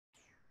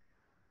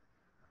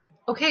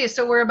Okay,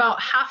 so we're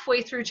about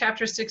halfway through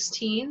chapter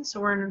 16. So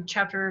we're in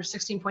chapter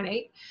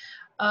 16.8.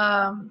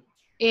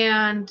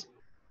 And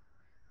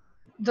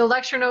the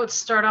lecture notes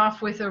start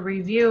off with a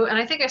review. And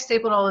I think I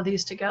stapled all of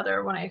these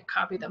together when I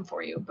copied them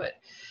for you. But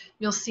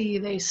you'll see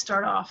they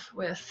start off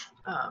with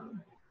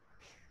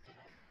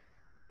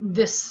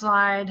this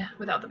slide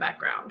without the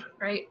background,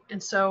 right?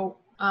 And so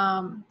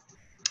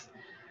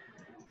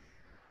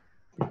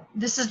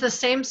this is the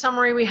same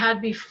summary we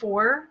had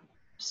before.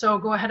 So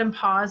go ahead and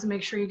pause and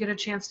make sure you get a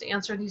chance to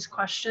answer these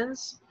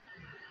questions.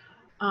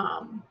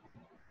 And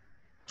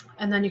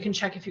then you can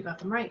check if you got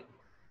them right.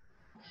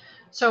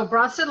 So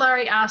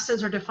Bronsted-Lowry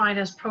acids are defined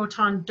as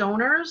proton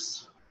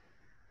donors,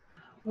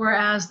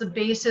 whereas the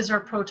bases are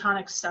proton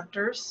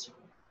acceptors.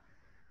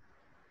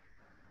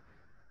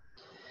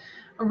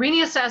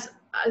 Arrhenius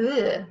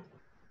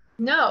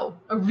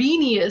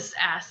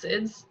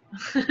acids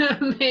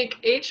make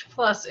H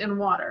plus in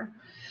water,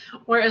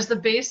 whereas the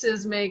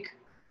bases make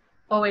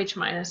OH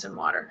minus in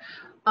water.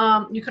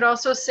 You could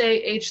also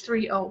say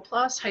H3O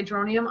plus,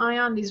 hydronium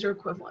ion. These are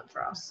equivalent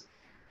for us.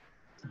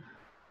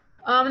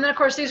 And then, of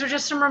course, these are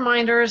just some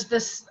reminders.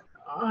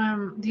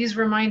 These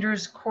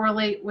reminders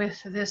correlate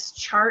with this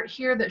chart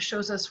here that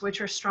shows us which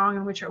are strong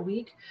and which are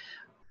weak.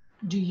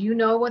 Do you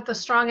know what the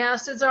strong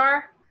acids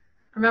are?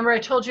 Remember, I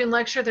told you in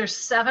lecture there's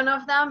 7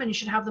 of them, and you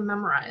should have them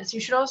memorized. You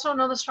should also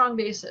know the strong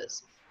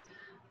bases.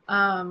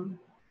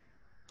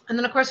 And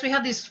then, of course, we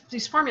have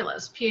these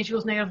formulas, pH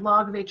equals negative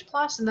log of H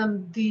plus, and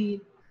then the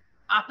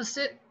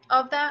opposite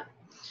of that.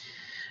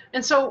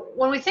 And so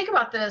when we think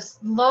about this,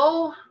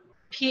 low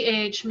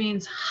pH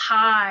means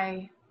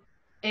high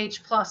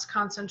H plus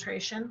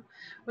concentration,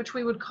 which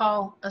we would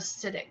call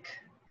acidic.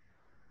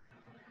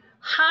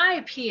 High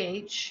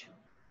pH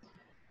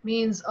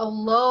means a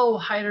low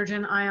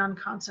hydrogen ion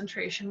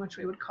concentration, which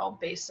we would call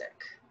basic.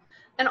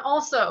 And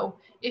also,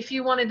 if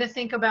you wanted to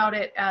think about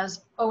it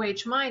as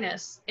OH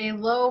minus, a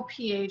low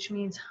pH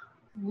means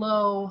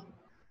low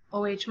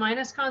OH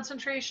minus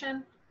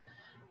concentration,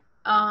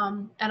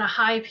 and a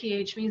high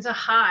pH means a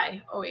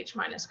high OH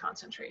minus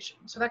concentration.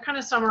 So that kind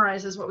of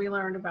summarizes what we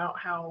learned about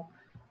how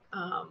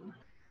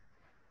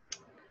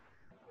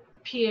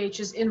pH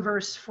is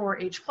inverse for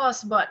H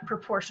plus, but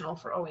proportional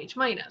for OH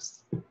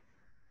minus.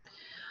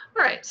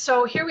 All right,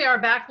 so here we are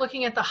back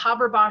looking at the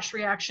Haber-Bosch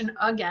reaction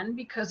again,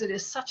 because it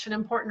is such an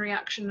important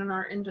reaction in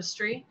our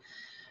industry,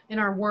 in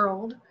our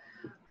world.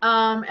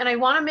 And I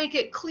want to make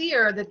it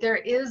clear that there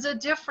is a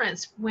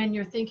difference when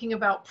you're thinking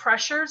about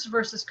pressures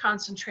versus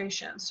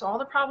concentration. So all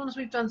the problems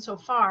we've done so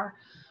far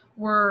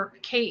were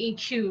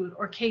KEQ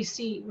or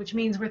KC, which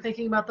means we're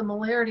thinking about the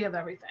molarity of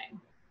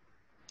everything.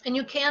 And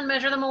you can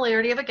measure the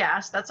molarity of a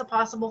gas. That's a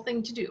possible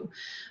thing to do.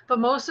 But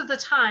most of the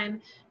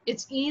time,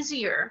 it's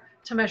easier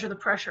to measure the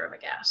pressure of a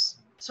gas.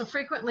 So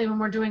frequently when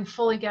we're doing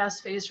fully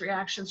gas phase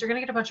reactions, you're going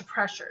to get a bunch of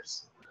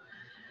pressures.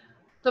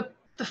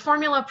 The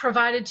formula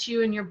provided to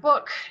you in your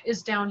book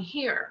is down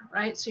here,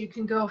 right? So you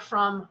can go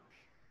from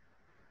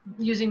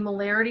using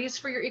molarities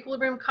for your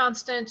equilibrium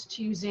constant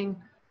to using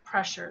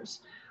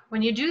pressures.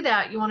 When you do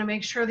that, you want to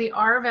make sure the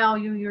R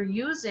value you're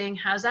using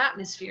has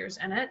atmospheres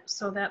in it.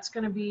 So that's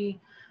going to be,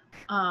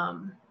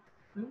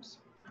 oops,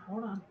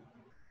 hold on.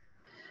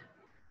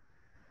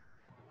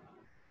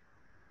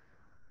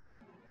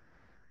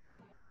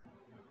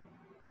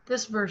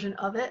 This version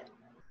of it.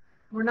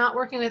 We're not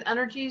working with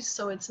energies,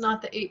 so it's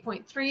not the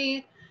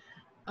 8.3.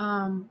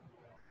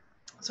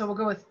 So we'll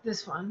go with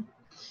this one.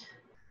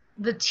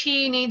 The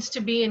T needs to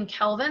be in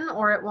Kelvin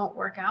or it won't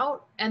work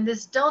out. And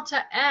this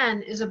delta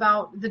N is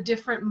about the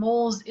different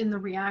moles in the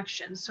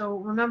reaction. So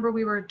remember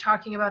we were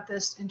talking about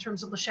this in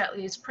terms of Le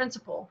Chatelier's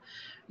principle.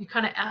 You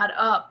kind of add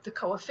up the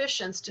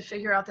coefficients to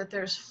figure out that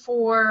there's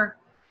 4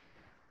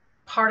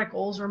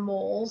 particles or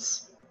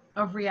moles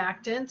of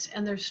reactant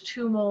and there's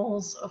 2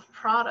 moles of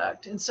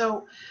product. And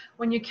so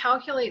when you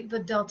calculate the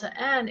delta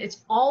N,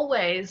 it's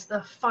always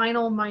the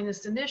final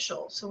minus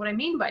initial. So what I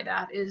mean by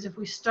that is if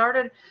we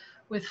started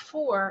with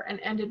 4 and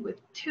ended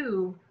with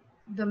 2,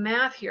 the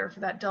math here for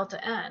that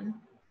delta N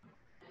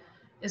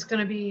is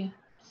going to be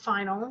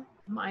final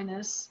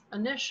minus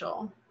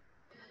initial.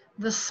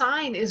 The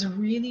sign is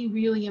really,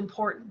 really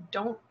important.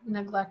 Don't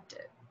neglect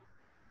it.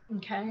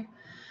 Okay?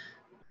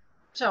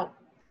 So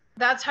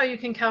that's how you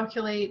can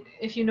calculate.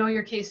 If you know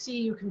your Kc,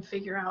 you can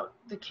figure out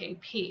the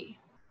Kp.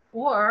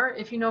 Or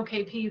if you know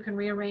Kp, you can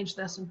rearrange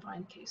this and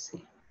find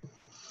Kc.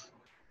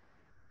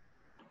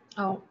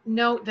 Oh,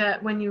 note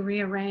that when you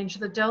rearrange,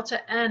 the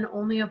delta N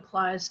only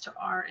applies to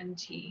R and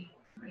T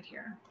right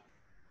here.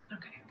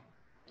 Okay.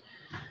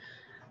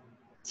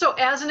 So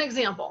as an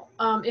example,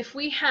 if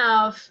we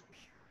have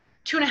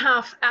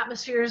 2.5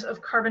 atmospheres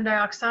of carbon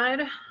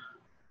dioxide,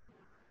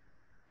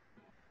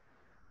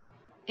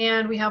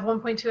 and we have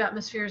 1.2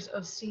 atmospheres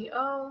of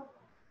CO,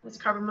 that's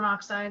carbon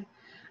monoxide,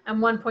 and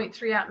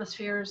 1.3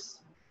 atmospheres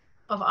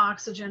of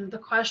oxygen, the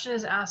question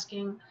is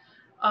asking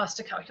us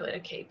to calculate a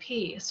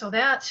Kp. So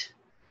that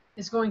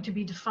is going to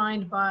be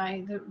defined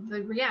by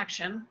the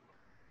reaction.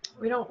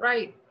 We don't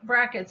write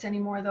brackets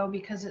anymore though,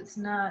 because it's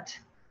not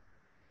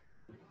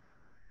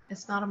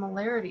It's not a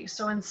molarity.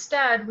 So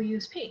instead we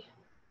use P,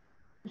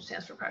 which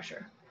stands for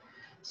pressure.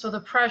 So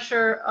the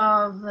pressure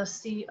of the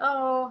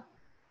CO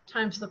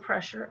times the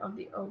pressure of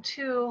the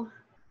O2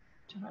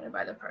 divided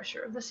by the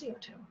pressure of the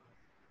CO2.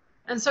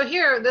 And so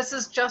here, this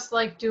is just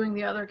like doing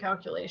the other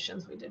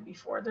calculations we did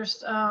before.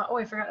 There's, oh,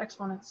 I forgot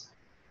exponents.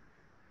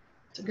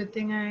 It's a good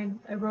thing I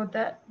wrote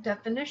that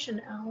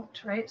definition out,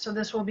 right? So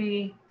this will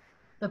be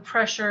the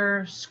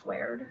pressure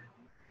squared,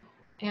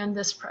 and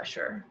this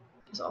pressure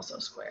is also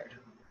squared.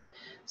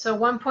 So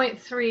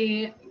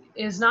 1.3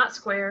 is not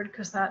squared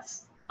because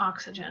that's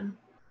oxygen,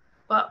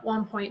 but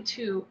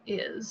 1.2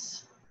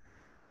 is,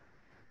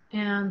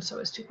 and so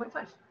is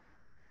 2.5.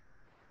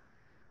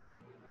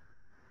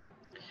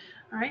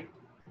 All right.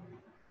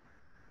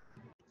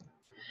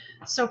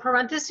 So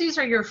parentheses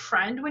are your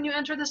friend when you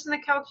enter this in the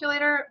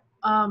calculator,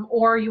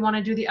 or you want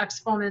to do the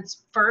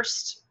exponents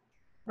first,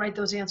 write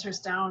those answers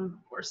down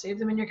or save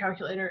them in your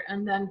calculator,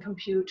 and then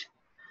compute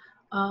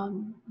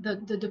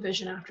the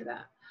division after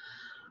that.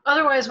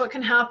 Otherwise, what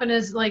can happen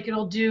is like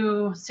it'll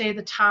do, say,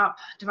 the top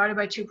divided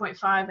by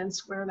 2.5 and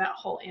square that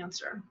whole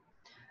answer.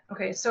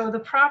 Okay, so the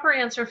proper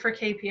answer for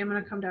KP, I'm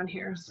going to come down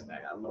here so I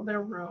got a little bit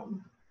of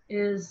room,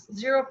 is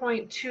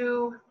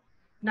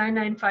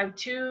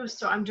 0.29952.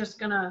 So I'm just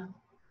going to,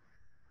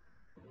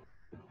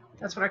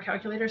 that's what our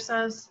calculator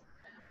says.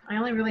 I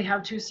only really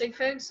have 2 sig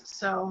figs,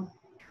 so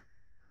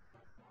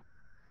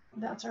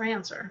that's our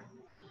answer.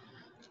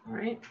 All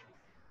right.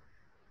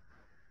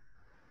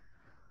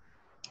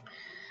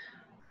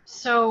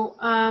 So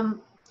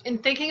in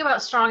thinking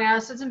about strong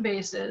acids and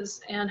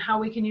bases and how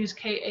we can use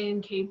Ka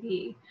and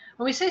Kb,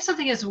 when we say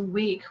something is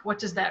weak, what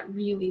does that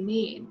really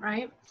mean,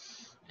 right?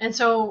 And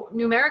so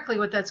numerically,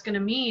 what that's going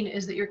to mean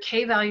is that your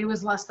K value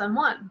is less than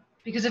 1.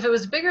 Because if it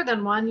was bigger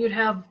than 1, you'd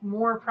have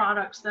more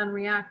products than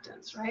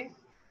reactants, right?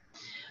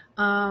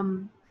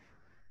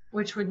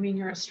 Which would mean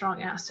you're a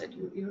strong acid.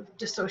 You've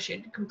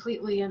dissociated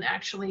completely, and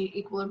actually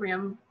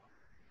equilibrium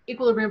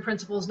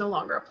principles no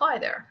longer apply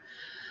there.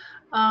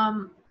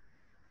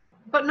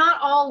 But not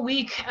all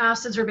weak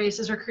acids or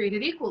bases are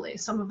created equally.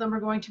 Some of them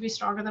are going to be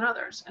stronger than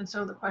others. And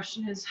so the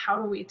question is, how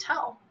do we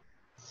tell?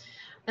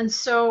 And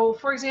so,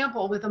 for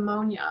example, with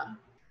ammonia,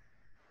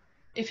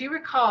 if you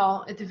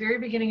recall, at the very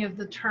beginning of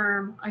the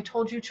term, I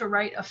told you to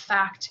write a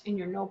fact in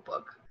your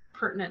notebook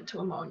pertinent to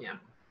ammonia,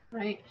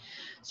 right?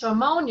 So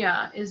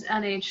ammonia is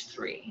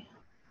NH3.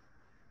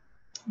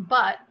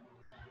 But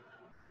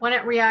when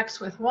it reacts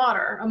with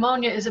water,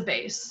 ammonia is a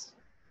base.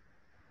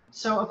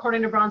 So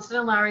according to Bronsted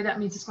and Lowry, that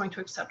means it's going to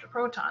accept a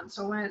proton.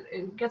 So when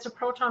it gets a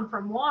proton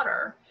from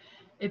water,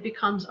 it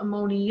becomes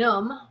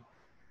ammonium,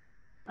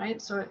 right?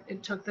 So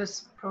it took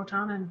this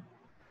proton, and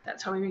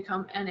that's how we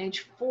become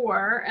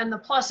NH4. And the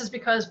plus is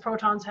because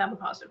protons have a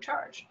positive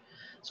charge.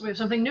 So we have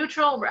something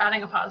neutral, we're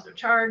adding a positive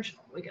charge,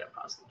 we get a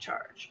positive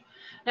charge.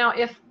 Now,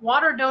 if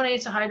water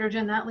donates a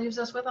hydrogen, that leaves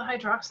us with a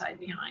hydroxide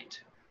behind.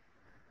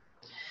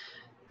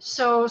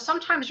 So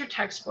sometimes your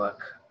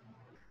textbook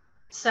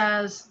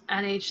says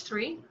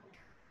NH3,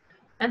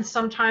 and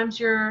sometimes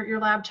your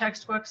lab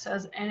textbook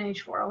says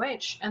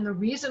NH4OH. And the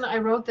reason I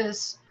wrote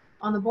this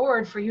on the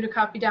board for you to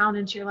copy down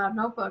into your lab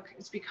notebook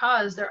is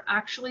because they're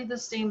actually the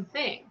same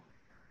thing.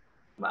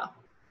 Well,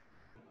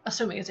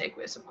 assuming it's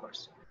aqueous, of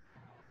course.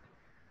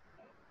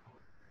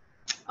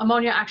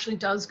 Ammonia actually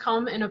does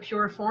come in a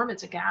pure form.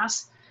 It's a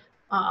gas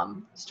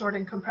stored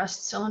in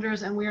compressed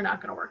cylinders, and we're not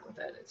going to work with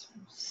it. It's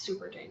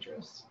super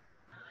dangerous.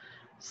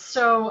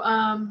 So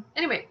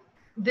anyway,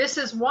 this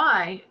is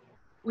why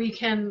we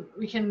can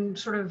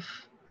sort of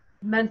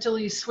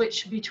mentally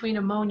switch between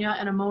ammonia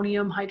and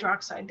ammonium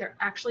hydroxide. They're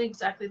actually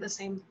exactly the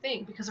same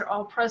thing because they're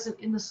all present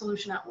in the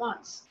solution at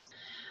once.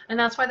 And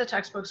that's why the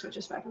textbook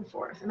switches back and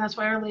forth. And that's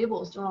why our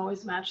labels don't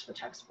always match the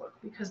textbook,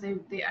 because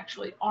they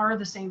actually are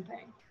the same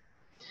thing.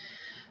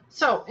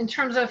 So in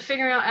terms of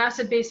figuring out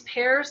acid-base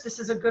pairs, this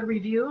is a good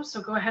review. So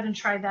go ahead and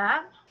try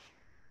that.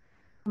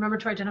 Remember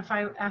to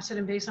identify acid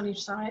and base on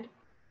each side.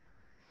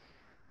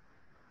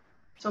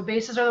 So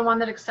bases are the ones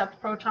that accept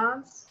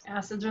protons.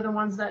 Acids are the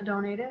ones that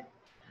donate it.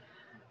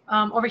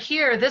 Over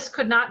here, this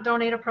could not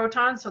donate a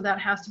proton, so that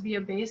has to be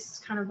a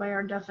base kind of by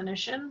our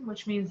definition,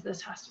 which means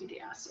this has to be the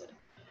acid.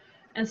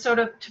 And so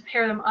to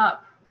pair them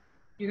up,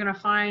 you're going to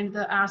find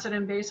the acid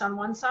and base on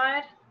one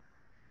side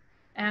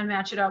and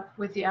match it up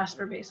with the acid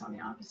or base on the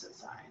opposite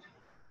side.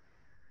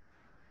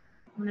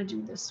 I'm going to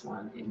do this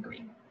one in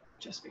green,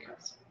 just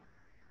because.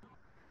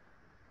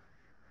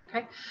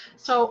 Okay,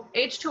 so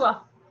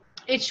H2O.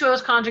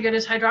 H2O's conjugate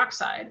is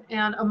hydroxide,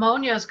 and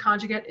ammonia's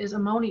conjugate is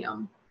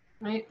ammonium,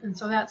 right? And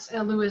so that's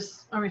a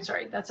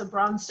that's a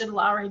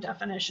Bronsted-Lowry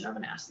definition of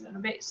an acid and a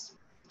base.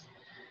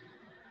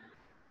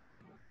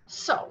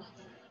 So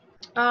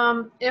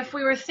if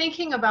we were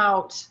thinking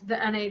about the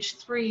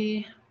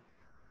NH3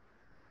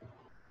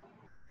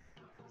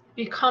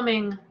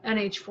 becoming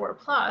NH4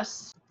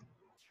 plus,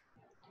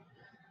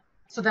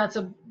 so that's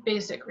a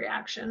basic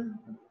reaction.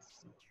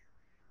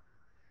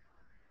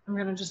 I'm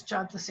going to just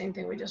jot the same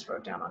thing we just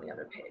wrote down on the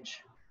other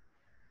page.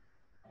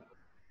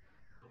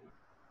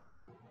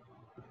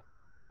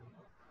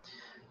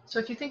 So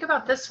if you think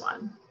about this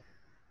one,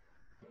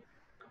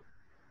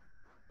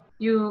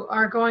 you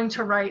are going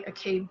to write a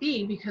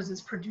KB because it's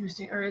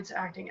producing, or it's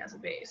acting as a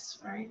base,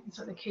 right? And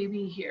so the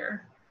KB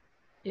here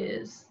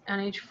is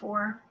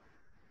NH4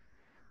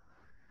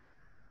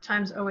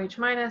 times OH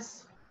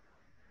minus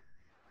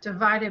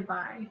divided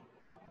by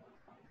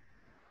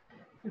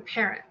your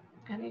parent,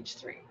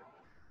 NH3.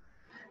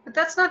 But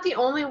that's not the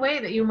only way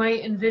that you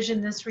might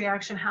envision this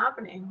reaction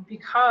happening,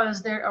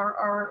 because there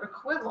are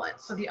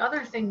equivalents. So the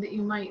other thing that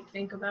you might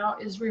think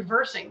about is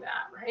reversing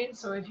that, right?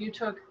 So if you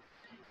took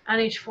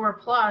NH4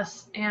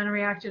 plus and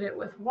reacted it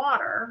with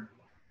water,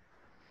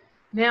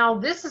 now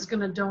this is going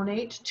to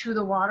donate to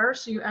the water,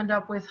 so you end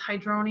up with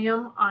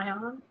hydronium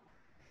ion,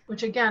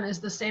 which again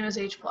is the same as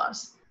H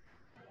plus,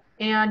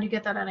 and you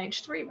get that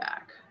NH3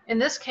 back. In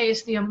this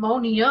case, the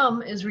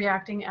ammonium is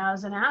reacting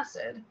as an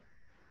acid,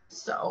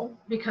 so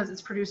because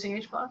it's producing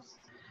H plus,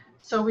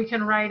 so we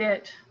can write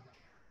it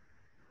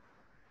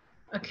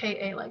a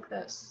Ka like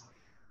this.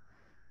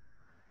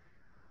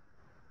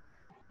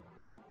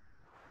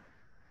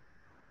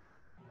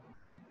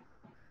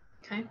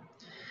 Okay,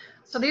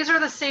 so these are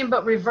the same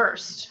but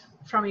reversed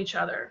from each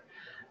other.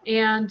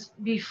 And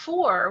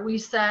before we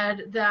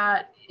said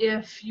that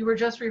if you were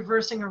just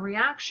reversing a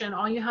reaction,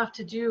 all you have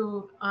to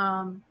do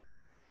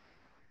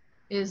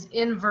is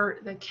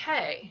invert the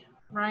K,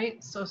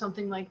 right? So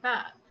something like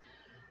that.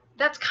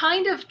 That's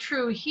kind of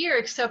true here,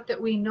 except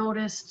that we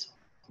noticed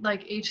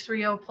like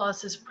H3O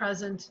plus is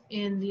present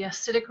in the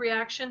acidic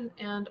reaction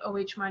and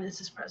OH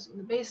minus is present in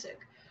the basic.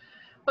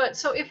 But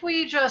so if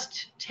we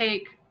just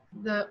take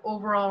the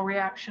overall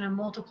reaction and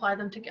multiply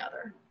them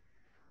together,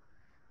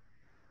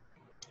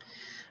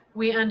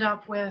 we end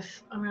up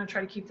with, I'm going to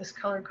try to keep this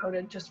color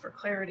coded just for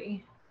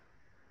clarity.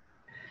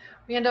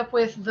 We end up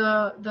with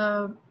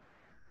the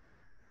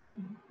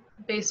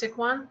basic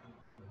one.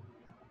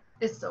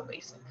 It's so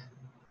basic.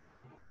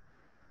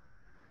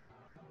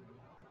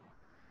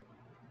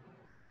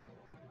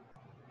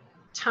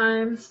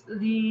 Times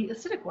the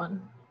acidic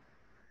one.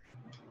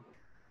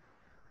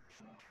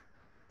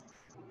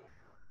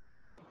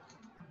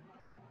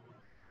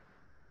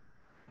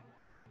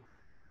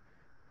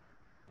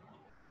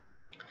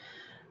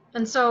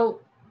 And so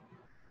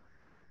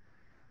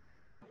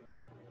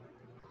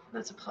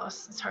that's a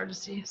plus. It's hard to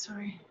see,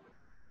 sorry.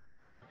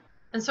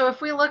 And so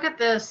if we look at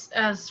this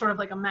as sort of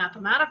like a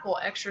mathematical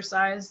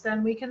exercise,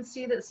 then we can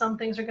see that some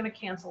things are going to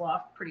cancel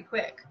off pretty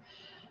quick.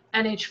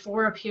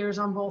 NH4 appears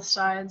on both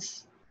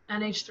sides.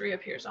 NH3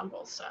 appears on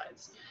both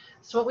sides.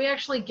 So what we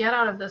actually get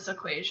out of this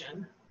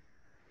equation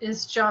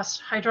is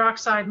just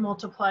hydroxide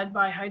multiplied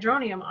by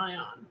hydronium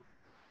ion,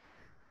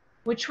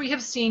 which we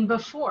have seen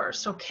before.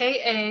 So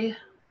Ka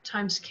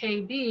times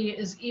Kb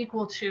is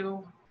equal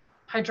to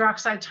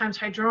hydroxide times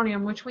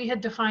hydronium, which we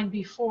had defined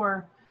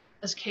before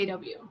as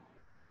Kw.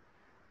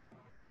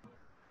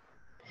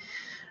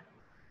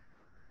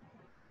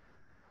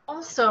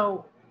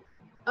 Also,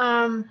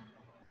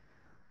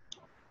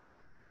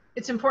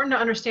 it's important to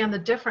understand the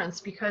difference,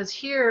 because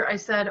here I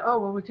said, oh,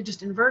 well, we could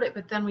just invert it,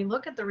 but then we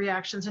look at the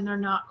reactions and they're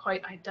not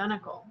quite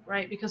identical,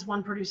 right? Because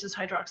one produces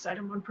hydroxide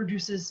and one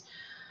produces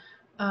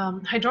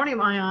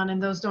hydronium ion,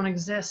 and those don't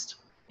exist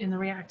in the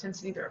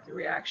reactants in either of the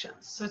reactions.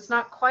 So it's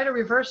not quite a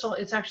reversal.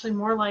 It's actually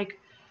more like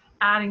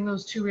adding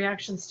those two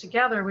reactions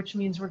together, which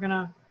means we're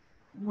gonna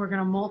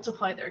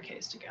multiply their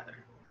Ks together.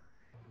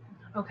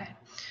 Okay,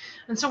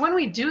 and so when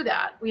we do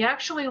that, we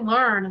actually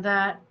learn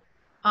that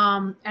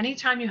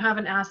anytime you have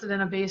an acid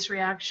and a base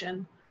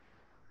reaction,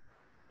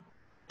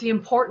 the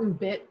important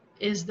bit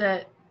is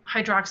that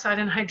hydroxide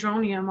and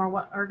hydronium are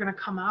what are going to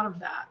come out of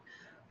that.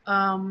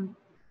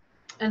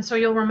 And so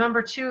you'll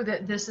remember too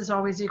that this is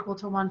always equal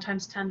to 1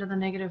 times 10 to the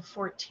negative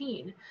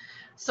 14.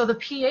 So the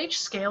pH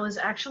scale is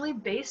actually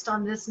based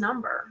on this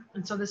number.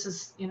 And so this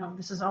is, you know,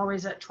 this is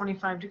always at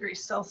 25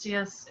 degrees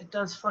Celsius. It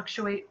does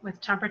fluctuate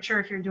with temperature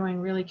if you're doing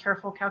really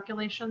careful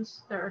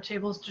calculations. There are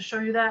tables to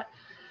show you that.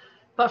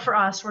 But for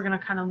us, we're going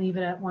to kind of leave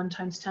it at 1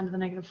 times 10 to the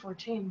negative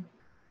 14.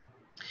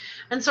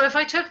 And so if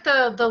I took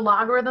the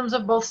logarithms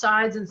of both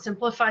sides and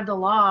simplified the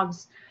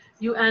logs,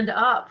 you end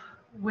up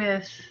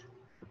with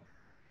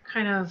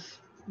kind of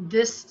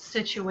this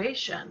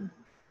situation,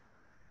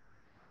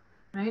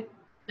 right?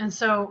 And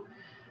so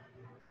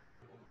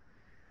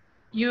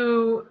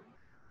you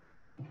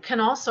can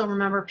also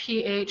remember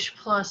pH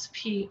plus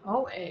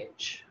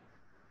POH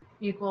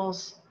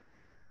equals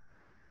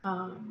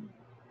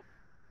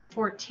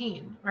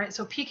 14, right?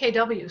 So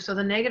pKw, so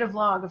the negative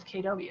log of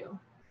Kw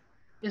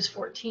is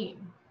 14.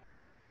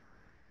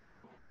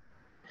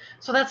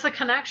 So that's the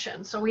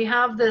connection. So we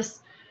have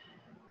this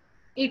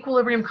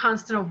equilibrium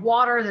constant of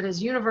water that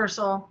is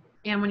universal,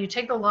 and when you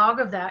take the log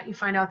of that, you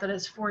find out that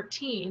it's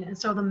 14. And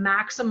so the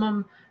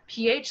maximum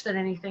pH that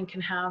anything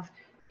can have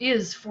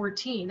is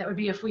 14. That would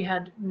be if we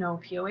had no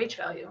pOH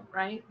value,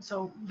 right?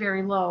 So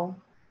very low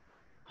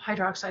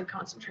hydroxide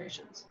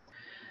concentrations.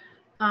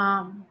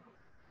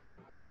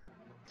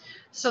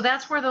 So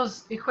that's where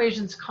those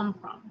equations come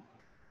from,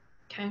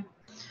 okay?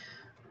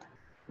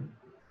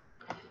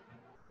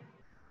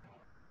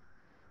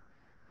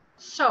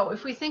 So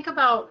if we think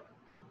about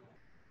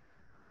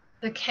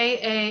the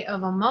Ka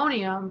of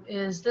ammonium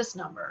is this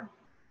number,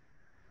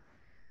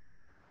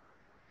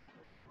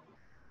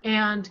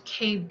 and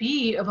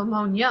Kb of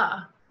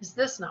ammonia is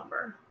this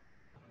number,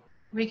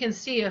 we can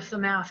see if the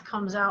math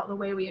comes out the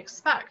way we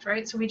expect,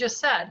 right? So we just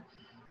said,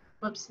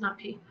 whoops, not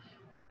P,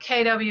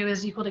 Kw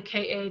is equal to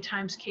Ka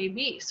times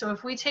Kb. So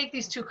if we take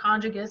these two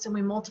conjugates and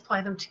we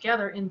multiply them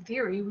together, in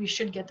theory, we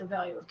should get the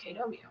value of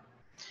Kw.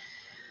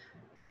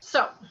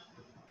 So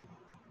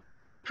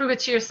prove it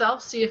to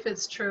yourself, see if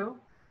it's true.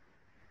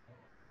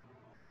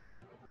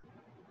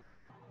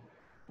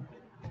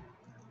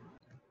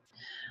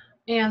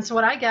 And so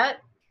what I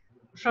get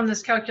from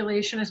this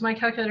calculation is my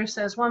calculator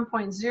says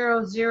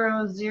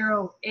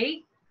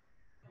 1.0008,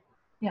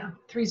 yeah,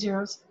 3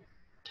 zeros,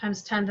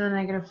 times 10 to the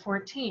negative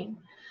 14,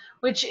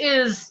 which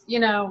is, you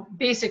know,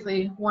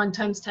 basically 1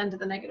 times 10 to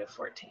the negative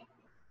 14.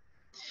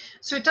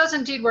 So it does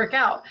indeed work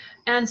out.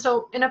 And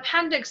so in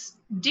Appendix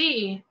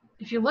D,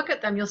 if you look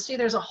at them, you'll see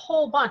there's a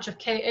whole bunch of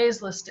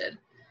Kas listed.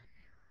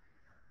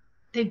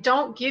 They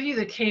don't give you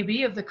the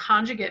Kb of the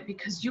conjugate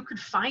because you could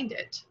find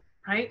it,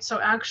 right? So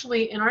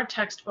actually in our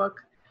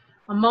textbook,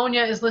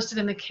 ammonia is listed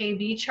in the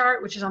Kb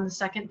chart, which is on the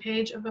second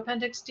page of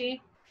Appendix D.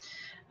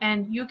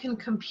 And you can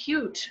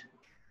compute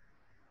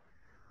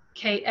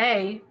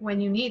Ka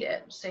when you need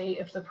it. Say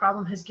if the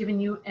problem has given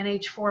you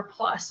NH4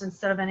 plus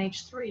instead of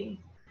NH3,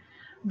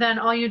 then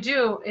all you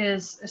do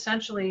is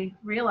essentially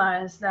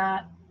realize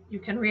that you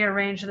can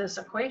rearrange this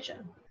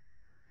equation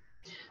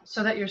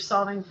so that you're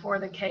solving for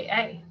the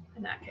Ka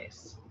in that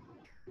case.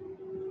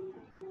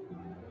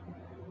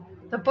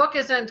 The book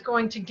isn't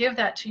going to give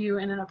that to you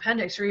in an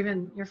appendix or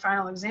even your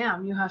final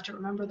exam. You have to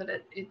remember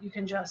that you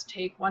can just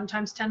take 1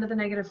 times 10 to the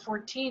negative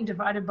 14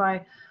 divided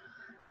by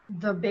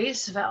the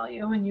base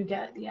value and you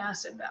get the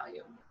acid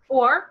value.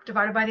 Or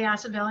divided by the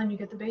acid value and you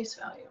get the base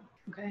value,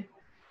 okay?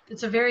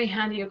 It's a very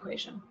handy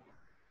equation.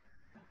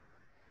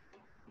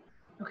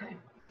 Okay.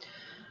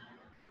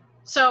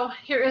 So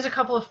here is a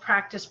couple of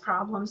practice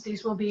problems.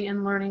 These will be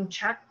in learning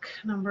check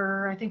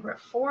number, I think we're at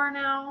 4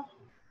 now.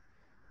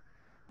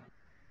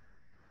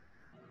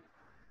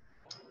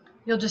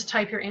 You'll just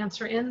type your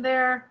answer in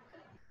there,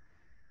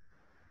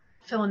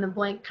 fill in the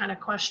blank kind of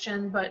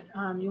question, but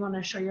you want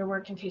to show your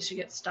work in case you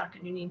get stuck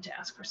and you need to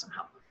ask for some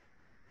help.